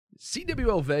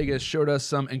CWL Vegas showed us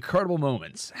some incredible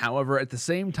moments. However, at the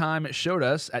same time, it showed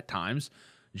us, at times,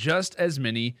 just as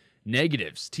many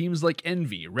negatives. Teams like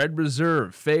Envy, Red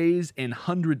Reserve, FaZe, and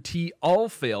 100T all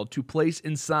failed to place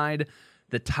inside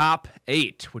the top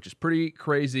 8, which is pretty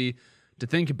crazy to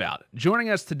think about.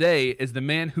 Joining us today is the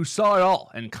man who saw it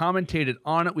all and commentated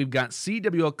on it. We've got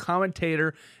CWL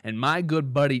commentator and my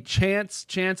good buddy Chance.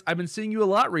 Chance, I've been seeing you a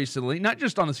lot recently, not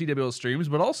just on the CWL streams,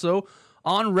 but also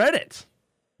on Reddit.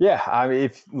 Yeah, I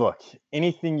mean, look,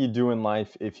 anything you do in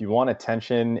life, if you want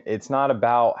attention, it's not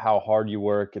about how hard you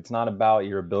work. It's not about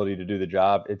your ability to do the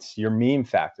job. It's your meme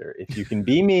factor. If you can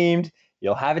be memed,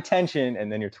 you'll have attention,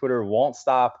 and then your Twitter won't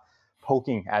stop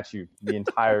poking at you the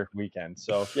entire weekend.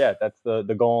 So yeah, that's the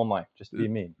goal in life, just be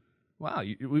mean. Wow,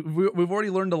 we've already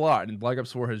learned a lot, and Black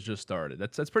Ops 4 has just started.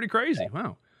 That's pretty crazy. Yeah.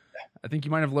 Wow, I think you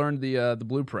might have learned the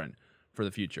blueprint for the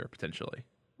future potentially.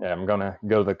 Yeah, I'm gonna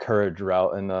go the courage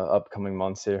route in the upcoming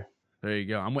months here. There you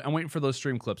go. I'm waiting for those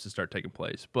stream clips to start taking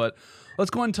place. But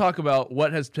let's go and talk about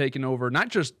what has taken over, not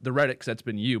just the Reddit, because that's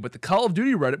been you, but the Call of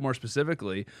Duty Reddit more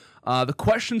specifically. The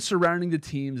questions surrounding the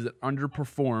teams that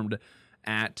underperformed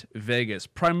at Vegas,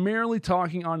 primarily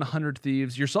talking on 100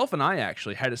 Thieves. Yourself and I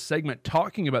actually had a segment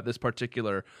talking about this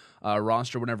particular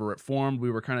roster whenever it formed. We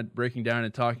were kind of breaking down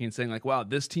and talking and saying like, wow,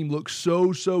 this team looks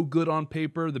so good on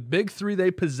paper. The big three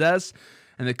they possess,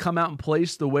 and they come out and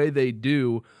place the way they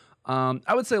do.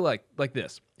 I would say like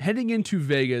this. Heading into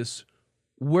Vegas,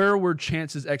 where were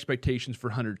Chance's expectations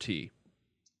for 100T?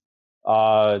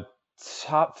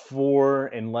 Top 4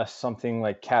 unless something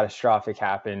like catastrophic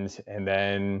happens, and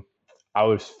then I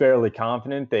was fairly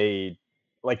confident they,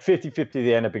 like 50-50,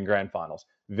 they end up in grand finals.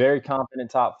 Very confident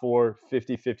top 4,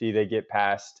 50-50 they get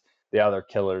past the other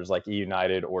killers like E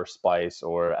United or Spice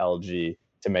or LG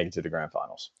to make it to the grand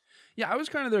finals. Yeah, I was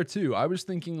kind of there too. I was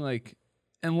thinking like,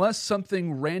 unless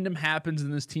something random happens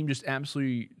and this team just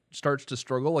absolutely starts to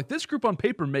struggle, like this group on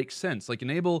paper makes sense. Like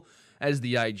Enable as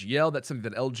the IGL, that's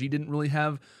something that LG didn't really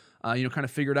have, kind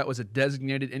of figured out was a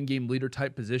designated in-game leader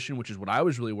type position, which is what I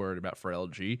was really worried about for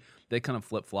LG. They kind of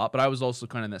flip-flop, but I was also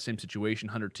kind of in that same situation,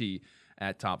 100T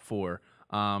at top 4.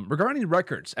 Regarding the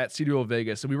records at CWL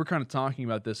Vegas, and we were kind of talking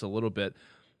about this a little bit,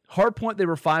 Hardpoint, they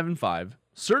were 5-5.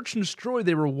 Search and Destroy,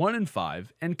 they were 1-5.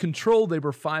 And Control, they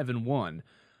were 5-1.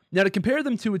 Now, to compare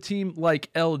them to a team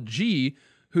like LG,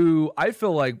 who I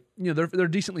feel like, they're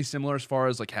decently similar as far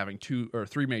as like having 2 or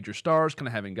 3 major stars, kind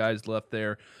of having guys left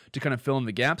there to kind of fill in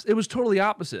the gaps. It was totally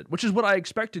opposite, which is what I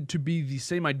expected to be the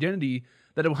same identity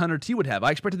that a 100T would have.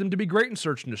 I expected them to be great in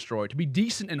Search and Destroy, to be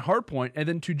decent in Hardpoint, and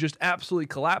then to just absolutely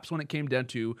collapse when it came down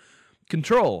to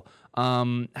Control.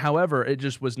 However, it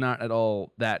just was not at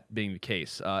all that being the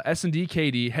case. S&D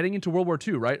KD heading into World War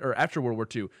II, right? Or after World War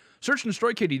II. Search and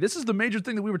Destroy KD. This is the major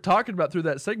thing that we were talking about through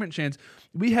that segment, Chance.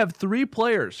 We have 3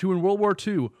 players who in World War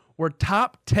II were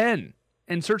top 10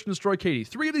 in Search and Destroy KD.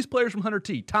 3 of these players from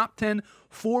 100T, top 10,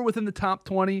 4 within the top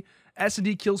 20.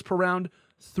 S&D kills per round,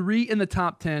 3 in the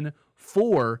top 10,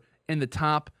 4 in the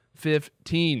top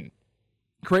 15.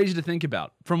 Crazy to think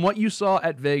about. From what you saw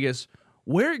at Vegas,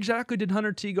 where exactly did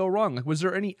 100T go wrong? Like, was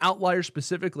there any outlier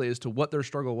specifically as to what their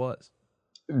struggle was?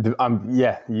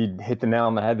 Yeah, you hit the nail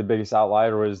on the head. The biggest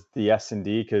outlier was the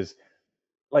S&D because,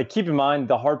 like, keep in mind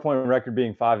the hardpoint record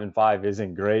being 5-5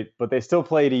 isn't great, but they still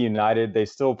played United. They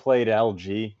still played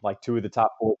LG, like 2 of the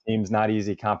top 4 teams. Not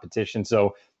easy competition.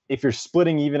 So if you're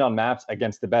splitting even on maps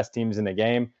against the best teams in the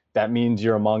game, that means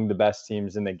you're among the best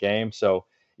teams in the game. So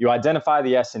you identify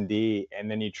the S&D, and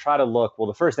then you try to look. Well,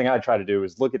 the first thing I try to do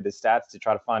is look at the stats to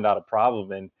try to find out a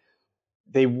problem, and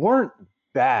they weren't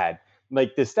bad.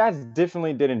 Like, the stats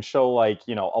definitely didn't show like,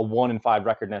 a 1-5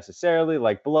 record necessarily,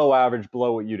 like below average,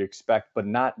 below what you'd expect, but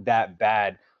not that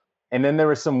bad. And then there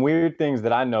were some weird things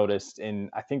that I noticed,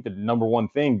 and I think the number one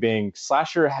thing being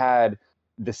Slasher had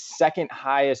the second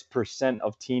highest percent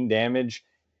of team damage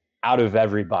out of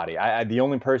everybody. The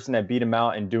only person that beat him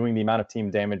out in doing the amount of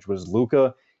team damage was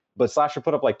Luca, but Slasher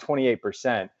put up like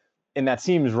 28%, and that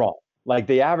seems wrong. Like,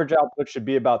 the average output should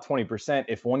be about 20%.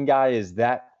 If one guy is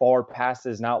that far past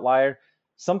as an outlier,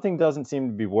 something doesn't seem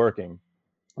to be working.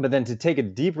 But then to take a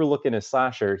deeper look into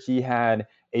Slasher, he had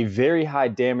a very high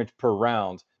damage per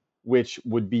round, which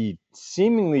would be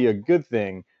seemingly a good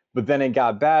thing, but then it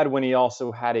got bad when he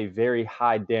also had a very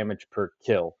high damage per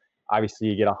kill. Obviously,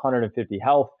 you get 150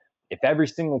 health. If every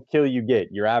single kill you get,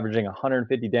 you're averaging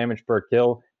 150 damage per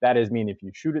kill, that is mean if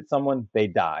you shoot at someone, they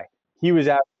die. He was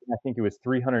averaging, I think it was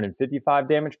 355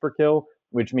 damage per kill,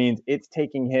 which means it's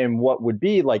taking him what would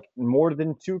be like more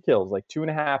than 2 kills, like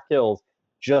 2.5 kills,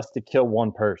 just to kill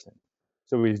one person.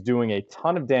 So he's doing a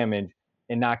ton of damage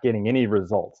and not getting any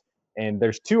results. And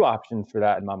there's 2 options for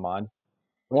that in my mind.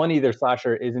 one, either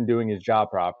Slasher isn't doing his job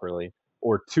properly,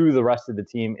 or two, the rest of the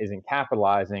team isn't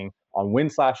capitalizing on when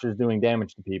Slasher's doing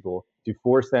damage to people to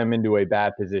force them into a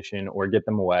bad position or get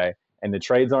them away. And the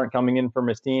trades aren't coming in from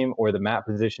his team, or the map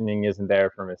positioning isn't there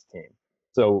from his team.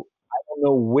 So I don't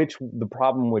know which the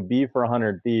problem would be for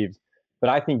 100 Thieves, but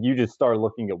I think you just start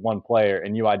looking at one player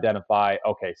and you identify,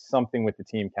 okay, something with the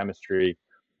team chemistry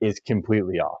is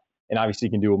completely off. And obviously,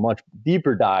 you can do a much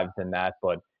deeper dive than that,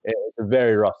 but it's a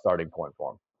very rough starting point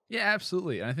for him. Yeah,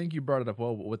 absolutely. And I think you brought it up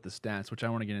well with the stats, which I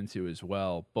want to get into as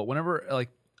well. But whenever, like,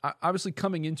 obviously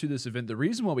coming into this event, the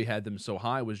reason why we had them so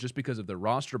high was just because of their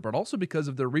roster, but also because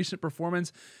of their recent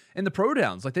performance in the pro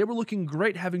downs. Like, they were looking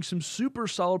great, having some super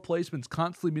solid placements,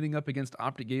 constantly meeting up against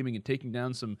Optic Gaming and taking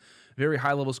down some very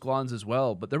high level squads as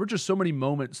well. But there were just so many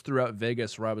moments throughout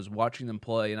Vegas where I was watching them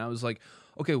play and I was like,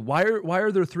 okay, why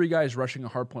are there three guys rushing a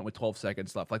hard point with 12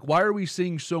 seconds left? Like, why are we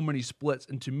seeing so many splits?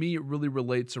 And to me, it really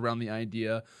relates around the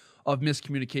idea of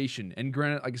miscommunication. And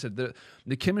granted, like I said,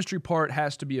 the chemistry part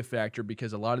has to be a factor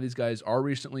because a lot of these guys are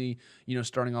recently,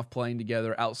 starting off playing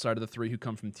together outside of the three who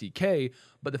come from TK.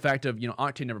 But the fact of,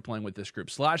 Octane never playing with this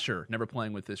group, Slasher never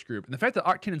playing with this group, and the fact that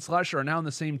Octane and Slasher are now on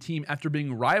the same team after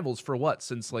being rivals for what?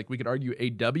 Since, like, we could argue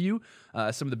AW,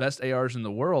 some of the best ARs in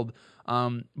the world.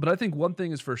 But I think one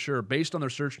thing is for sure, based on their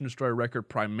search and destroy record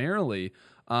primarily,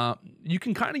 you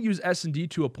can kind of use S&D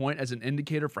to a point as an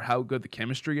indicator for how good the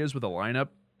chemistry is with a lineup.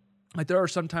 Like, there are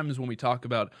some times when we talk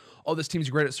about, oh, this team's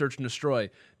great at search and destroy.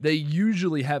 They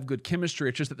usually have good chemistry.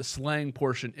 It's just that the slang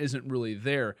portion isn't really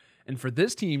there. And for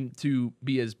this team to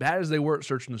be as bad as they were at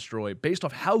search and destroy, based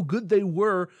off how good they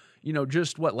were,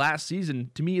 just last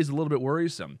season, to me is a little bit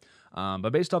worrisome. But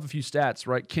based off a few stats,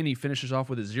 right, Kenny finishes off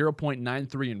with a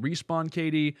 0.93 in respawn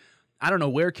KD. I don't know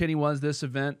where Kenny was this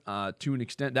event to an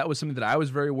extent. That was something that I was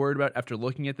very worried about after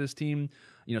looking at this team.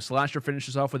 Slasher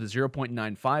finishes off with a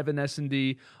 0.95 in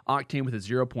S&D, Octane with a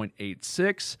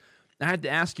 0.86. I had to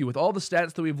ask you, with all the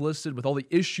stats that we've listed, with all the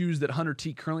issues that Hunter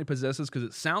T currently possesses, because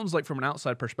it sounds like from an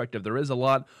outside perspective there is a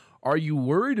lot, are you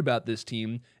worried about this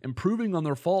team improving on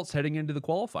their faults heading into the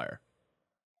qualifier?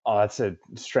 Oh, that's a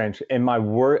strange. I'm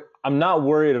not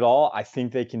worried at all. I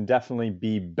think they can definitely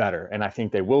be better, and I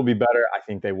think they will be better. I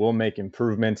think they will make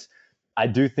improvements. I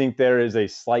do think there is a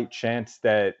slight chance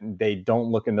that they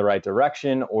don't look in the right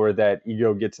direction, or that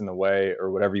ego gets in the way,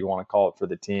 or whatever you want to call it for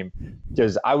the team.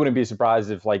 Because I wouldn't be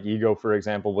surprised if, like, ego, for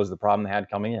example, was the problem they had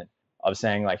coming in, of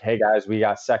saying, like, hey guys, we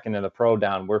got second in the pro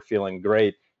down, we're feeling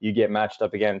great. You get matched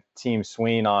up against Team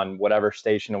Sween on whatever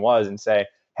station it was and say,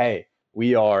 hey,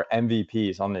 we are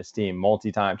MVPs on this team,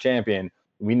 multi-time champion.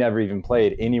 We never even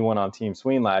played anyone on Team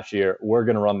Sween last year. We're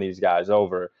going to run these guys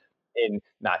over and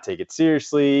not take it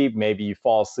seriously. Maybe you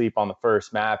fall asleep on the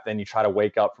first map, then you try to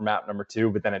wake up for map number 2,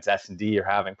 but then it's S&D, you're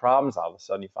having problems. All of a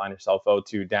sudden you find yourself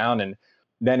 0-2 down. And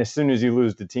then as soon as you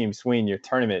lose to Team Sween, your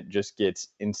tournament just gets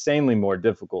insanely more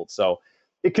difficult. So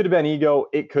it could have been ego.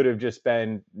 It could have just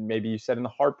been, maybe you said in the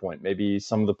hard point, maybe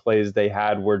some of the plays they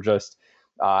had were just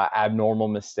abnormal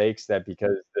mistakes, that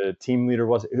because the team leader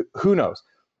was, who knows?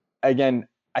 Again,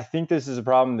 I think this is a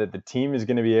problem that the team is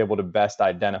going to be able to best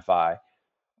identify.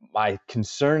 My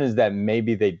concern is that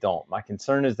maybe they don't. My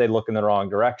concern is they look in the wrong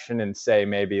direction and say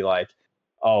maybe like,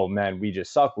 oh man, we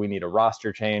just suck. We need a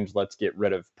roster change. Let's get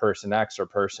rid of person X or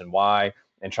person Y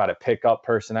and try to pick up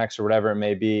person X or whatever it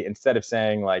may be, instead of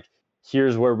saying like,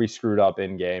 here's where we screwed up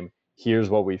in game.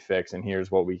 Here's what we fix, and here's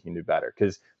what we can do better.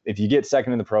 Because if you get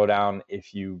second in the pro down,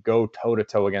 if you go toe to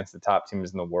toe against the top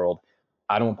teams in the world,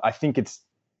 I think it's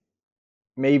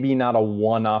maybe not a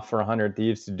one-off for 100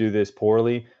 Thieves to do this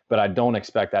poorly, but I don't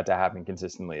expect that to happen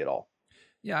consistently at all.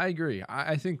 Yeah, I agree.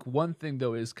 I think one thing,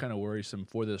 though, is kind of worrisome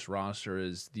for this roster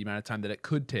is the amount of time that it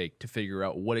could take to figure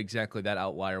out what exactly that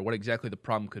outlier, what exactly the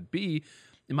problem could be.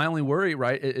 And my only worry,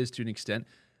 right, is to an extent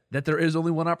that there is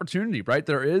only one opportunity, right?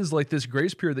 There is like this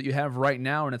grace period that you have right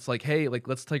now, and it's like, hey, like,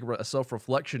 let's take a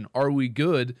self-reflection. Are we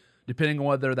good? Depending on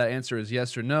whether that answer is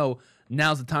yes or no,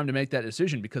 now's the time to make that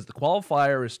decision, because the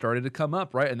qualifier is starting to come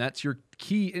up, right? And that's your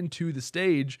key into the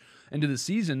stage, into the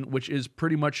season, which is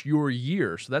pretty much your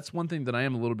year. So that's one thing that I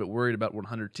am a little bit worried about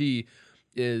 100T,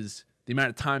 is the amount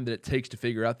of time that it takes to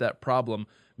figure out that problem,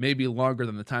 maybe longer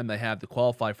than the time they have to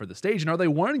qualify for the stage. And are they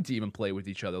wanting to even play with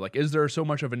each other? Like, is there so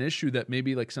much of an issue that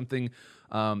maybe like something,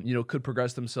 could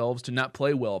progress themselves to not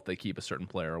play well if they keep a certain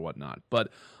player or whatnot?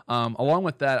 But along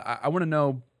with that, I want to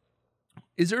know,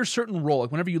 is there a certain role,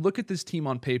 like whenever you look at this team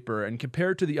on paper and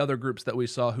compare it to the other groups that we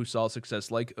saw who saw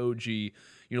success, like OG,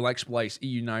 like Splice, E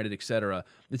United, etc.,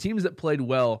 the teams that played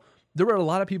well, there were a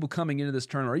lot of people coming into this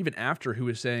tournament, or even after, who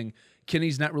was saying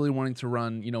Kenny's not really wanting to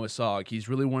run, a SOG. He's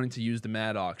really wanting to use the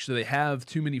Maddox. So they have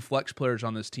too many flex players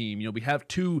on this team. We have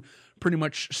two pretty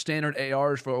much standard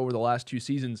ARs for over the last 2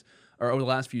 seasons, or over the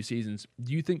last few seasons.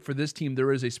 Do you think for this team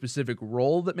there is a specific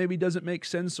role that maybe doesn't make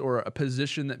sense, or a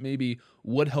position that maybe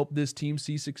would help this team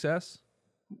see success?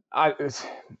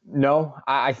 No,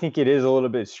 I think it is a little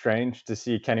bit strange to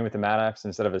see Kenny with the Maddox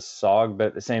instead of a SOG, but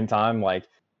at the same time, like,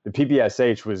 the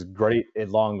PPSH was great at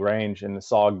long range, and the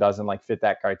SOG doesn't fit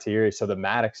that criteria. So the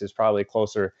Maddox is probably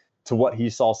closer to what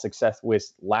he saw success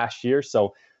with last year.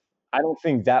 So I don't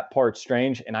think that part's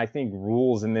strange, and I think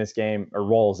rules in this game, or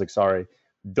roles, sorry,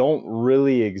 don't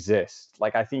really exist.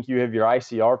 Like, I think you have your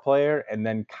ICR player and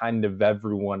then kind of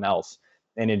everyone else,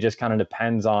 and it just kind of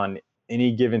depends on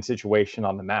any given situation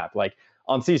on the map. Like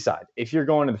on Seaside, if you're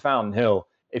going to the Fountain Hill,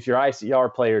 if your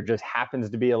ICR player just happens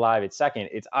to be alive at second,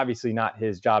 it's obviously not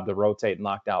his job to rotate and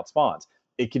knock out spawns.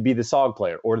 It could be the SOG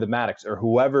player or the Maddox or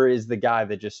whoever is the guy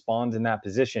that just spawns in that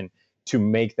position to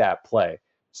make that play.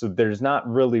 So there's not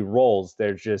really roles.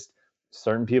 There's just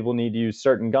certain people need to use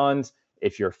certain guns.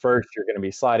 If you're first, you're going to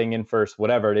be sliding in first,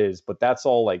 whatever it is. But that's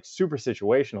all super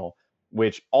situational,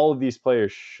 which all of these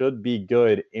players should be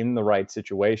good in the right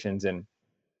situations. And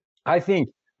I think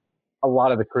a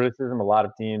lot of the criticism, a lot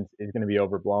of teams, is going to be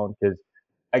overblown because,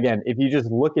 again, if you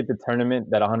just look at the tournament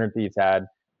that 100 Thieves had,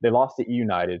 they lost to E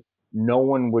United. No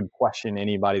one would question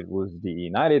anybody that loses to E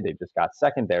United. They just got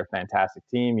second. They're a fantastic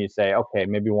team. You say, okay,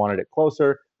 maybe wanted it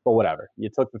closer, but whatever. You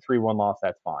took the 3-1 loss,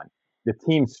 that's fine. The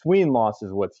Team Sweden loss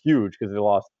is what's huge because they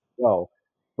lost 12.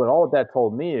 But all of that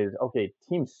told me is, okay,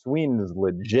 Team Sweden is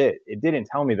legit. It didn't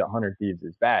tell me that 100 Thieves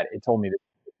is bad. It told me that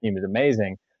the team is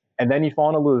amazing. And then you fall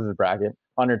in a loser's bracket.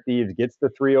 100 Thieves gets the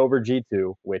 3 over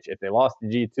G2, which if they lost to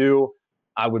G2,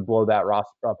 I would blow that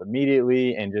roster up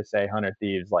immediately and just say, 100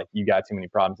 Thieves, you got too many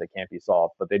problems that can't be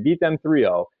solved. But they beat them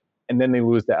 3-0, and then they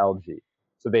lose to LG.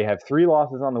 So they have 3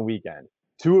 losses on the weekend.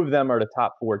 2 of them are to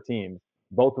top 4 teams,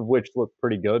 both of which look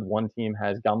pretty good. One team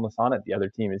has Gunless on it. The other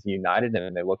team is United,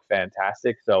 and they look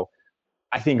fantastic. So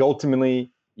I think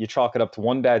ultimately you chalk it up to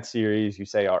one bad series. You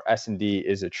say our S&D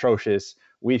is atrocious.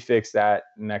 We fix that.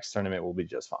 Next tournament will be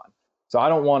just fine. So I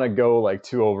don't want to go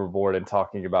too overboard in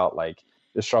talking about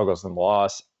the struggles and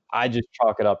loss. I just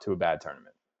chalk it up to a bad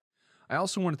tournament. I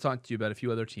also want to talk to you about a few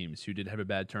other teams who did have a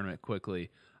bad tournament quickly.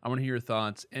 I want to hear your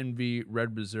thoughts. Envy,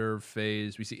 Red Reserve,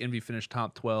 FaZe. We see Envy finish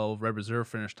top 12, Red Reserve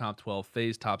finish top 12,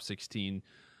 FaZe top 16.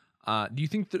 Do you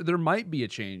think there might be a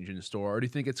change in store, or do you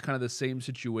think it's kind of the same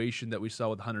situation that we saw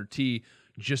with 100T,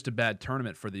 just a bad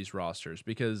tournament for these rosters?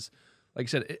 Because, like I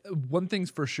said, one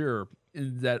thing's for sure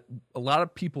is that a lot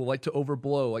of people like to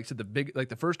overblow. Like I said,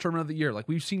 the first tournament of the year,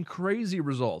 we've seen crazy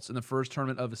results in the first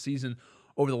tournament of a season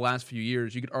over the last few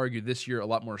years. You could argue this year a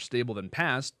lot more stable than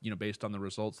past, based on the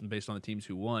results and based on the teams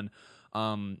who won.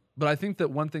 But I think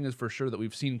that one thing is for sure that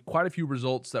we've seen quite a few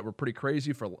results that were pretty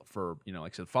crazy for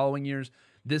like I said, following years.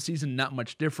 This season, not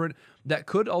much different. That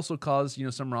could also cause,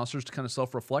 some rosters to kind of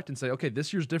self-reflect and say, okay,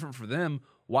 this year's different for them.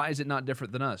 Why is it not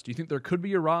different than us? Do you think there could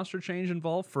be a roster change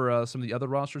involved for some of the other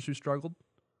rosters who struggled?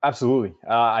 Absolutely.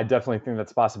 I definitely think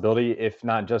that's a possibility, if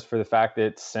not just for the fact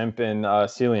that Simp and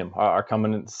Celium are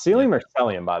coming in. Celium or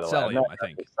Celium, by the way? Celium, I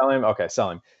think. Celium? Okay,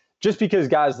 Celium. Just because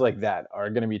guys like that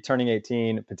are going to be turning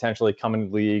 18, potentially coming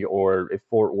to league, or if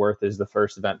Fort Worth is the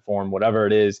first event for them, whatever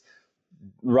it is,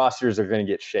 rosters are going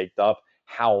to get shaked up.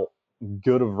 How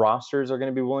good of rosters are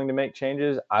going to be willing to make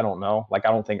changes, I don't know. I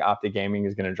don't think Optic Gaming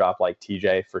is going to drop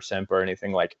TJ for Simp or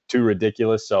anything too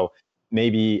ridiculous. So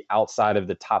maybe outside of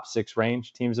the top 6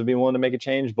 range, teams would be willing to make a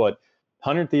change. But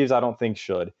 100 Thieves, I don't think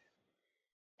should.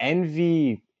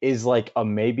 Envy is a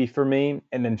maybe for me,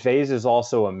 and then FaZe is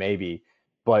also a maybe.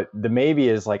 But the maybe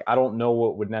is I don't know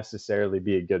what would necessarily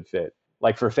be a good fit.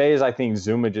 For FaZe, I think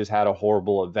Zuma just had a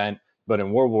horrible event, but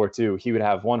in World War II, he would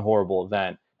have one horrible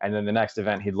event, and then the next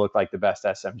event, he'd look like the best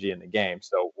SMG in the game.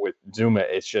 So with Zuma,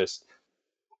 it's just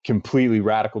completely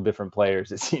radical different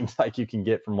players. It seems like you can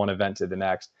get from one event to the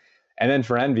next. And then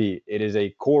for Envy, it is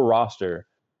a core roster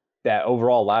that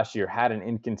overall last year had an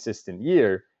inconsistent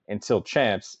year until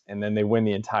Champs, and then they win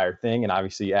the entire thing. And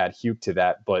obviously you add Hugh to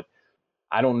that, but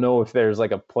I don't know if there's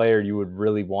a player you would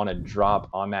really want to drop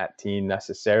on that team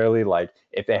necessarily.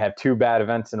 If they have 2 bad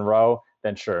events in a row,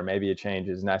 then sure, maybe a change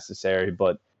is necessary.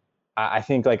 But I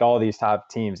think all these top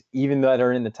teams, even that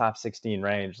are in the top 16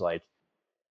 range,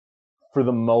 for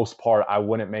the most part, I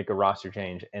wouldn't make a roster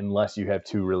change unless you have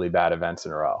 2 really bad events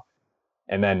in a row.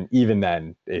 And then even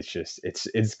then,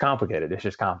 it's complicated. It's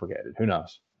just complicated. Who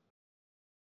knows?